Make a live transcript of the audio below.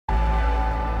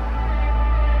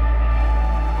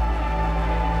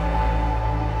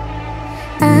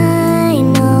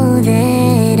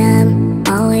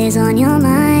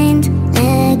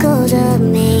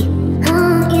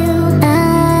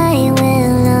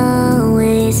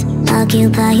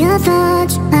Occupy your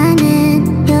thoughts, I'm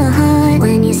in your heart.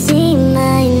 When you see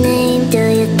my name, do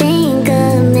you think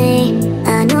of me?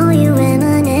 I know you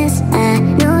reminisce, I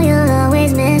know you'll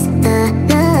always miss the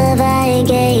love I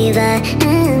gave,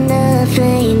 and the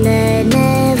flame